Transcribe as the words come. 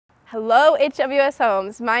Hello HWS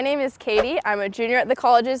Homes, my name is Katie. I'm a junior at the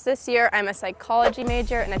colleges this year. I'm a psychology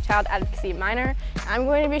major and a child advocacy minor. I'm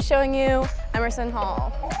going to be showing you Emerson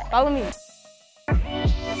Hall. Follow me.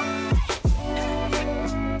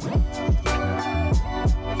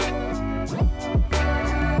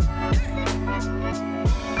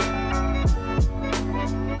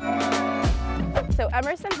 So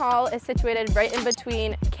Emerson Hall is situated right in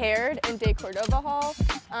between Caird and deCordova Hall.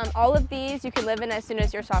 All of these you can live in as soon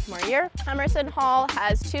as your sophomore year. Emerson Hall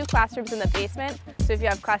has 2 classrooms in the basement, so if you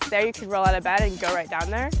have class there, you can roll out of bed and go right down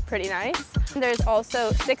there. Pretty nice. There's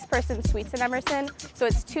also 6-person suites in Emerson, so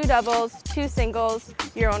it's 2 doubles, 2 singles,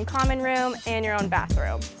 your own common room, and your own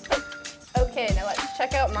bathroom. Okay, now let's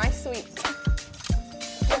check out my suite.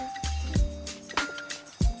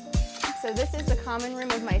 So this is the common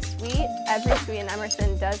room of my suite. Every suite in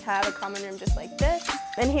Emerson does have a common room just like this.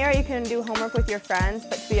 In here you can do homework with your friends,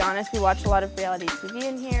 but to be honest, we watch a lot of reality TV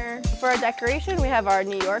in here. For our decoration, we have our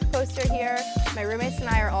New York poster here. My roommates and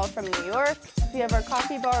I are all from New York. We have our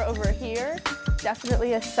coffee bar over here.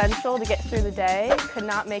 Definitely essential to get through the day. Could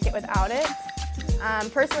not make it without it.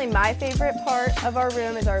 Personally, my favorite part of our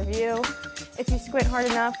room is our view. If you squint hard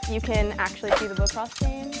enough, you can actually see the lacrosse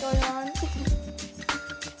game going on.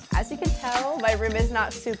 As you can tell, my room is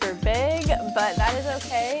not super big, but that is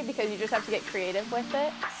okay because you just have to get creative with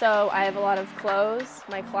it. So I have a lot of clothes.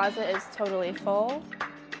 My closet is totally full.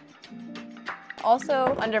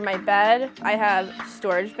 Also, under my bed, I have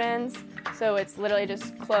storage bins. So it's literally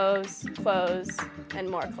just clothes, clothes, and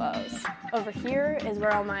more clothes. Over here is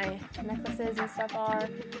where all my necklaces and stuff are.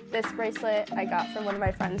 This bracelet I got from one of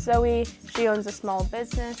my friends, Zoe. She owns a small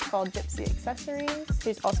business called Gypsy Accessories.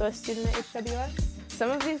 She's also a student at HWS. Some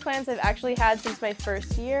of these plants I've actually had since my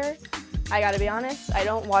first year. I gotta be honest, I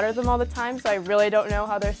don't water them all the time, so I really don't know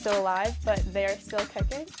how they're still alive, but they are still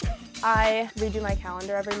kicking. I redo my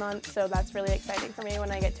calendar every month, so that's really exciting for me when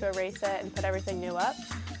I get to erase it and put everything new up.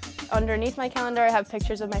 Underneath my calendar, I have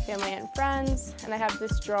pictures of my family and friends, and I have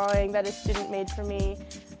this drawing that a student made for me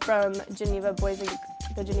from the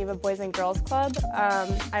Geneva Boys and Girls Club.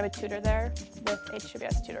 I'm a tutor there with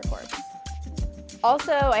HWS Tutor Corps.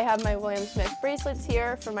 Also, I have my William Smith bracelets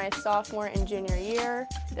here for my sophomore and junior year.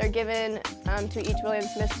 They're given to each William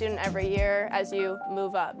Smith student every year as you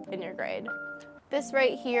move up in your grade. This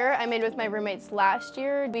right here I made with my roommates last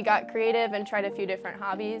year. We got creative and tried a few different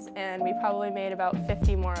hobbies, and we probably made about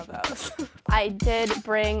 50 more of those. I did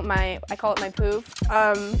bring I call it my poof.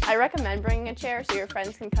 I recommend bringing a chair so your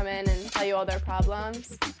friends can come in and tell you all their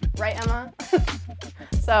problems. Right, Emma?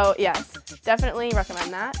 So yes, definitely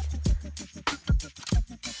recommend that.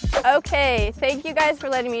 Okay, thank you guys for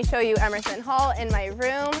letting me show you Emerson Hall in my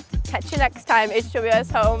room. Catch you next time,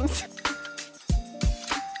 HWS Homes.